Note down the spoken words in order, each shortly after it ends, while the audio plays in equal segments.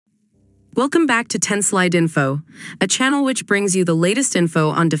Welcome back to 10 Slide Info, a channel which brings you the latest info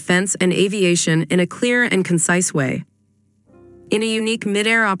on defense and aviation in a clear and concise way. In a unique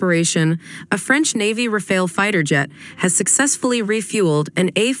mid-air operation, a French Navy Rafale fighter jet has successfully refueled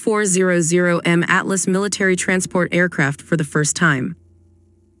an A400M Atlas military transport aircraft for the first time.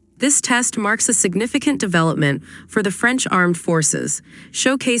 This test marks a significant development for the French armed forces,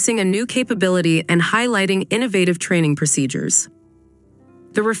 showcasing a new capability and highlighting innovative training procedures.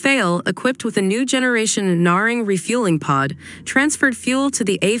 The Rafale, equipped with a new generation Narang refueling pod, transferred fuel to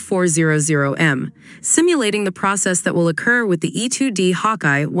the A400M, simulating the process that will occur with the E-2D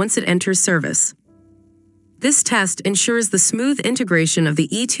Hawkeye once it enters service. This test ensures the smooth integration of the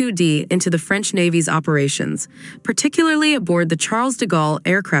E-2D into the French Navy's operations, particularly aboard the Charles de Gaulle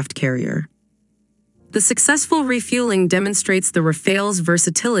aircraft carrier. The successful refueling demonstrates the Rafale's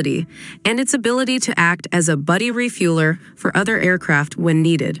versatility and its ability to act as a buddy refueler for other aircraft when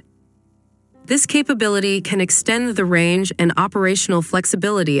needed. This capability can extend the range and operational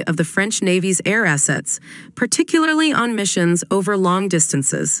flexibility of the French Navy's air assets, particularly on missions over long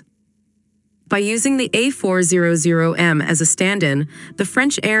distances. By using the A400M as a stand-in, the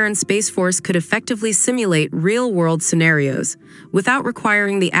French Air and Space Force could effectively simulate real-world scenarios without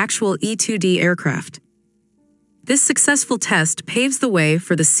requiring the actual E-2D aircraft. This successful test paves the way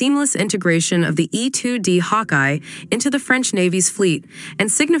for the seamless integration of the E-2D Hawkeye into the French Navy's fleet and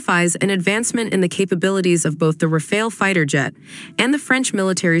signifies an advancement in the capabilities of both the Rafale fighter jet and the French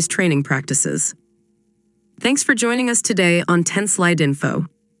military's training practices. Thanks for joining us today on 10 Slide Info.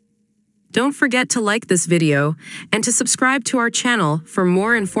 Don't forget to like this video and to subscribe to our channel for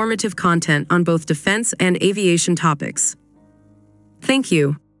more informative content on both defense and aviation topics. Thank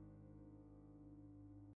you.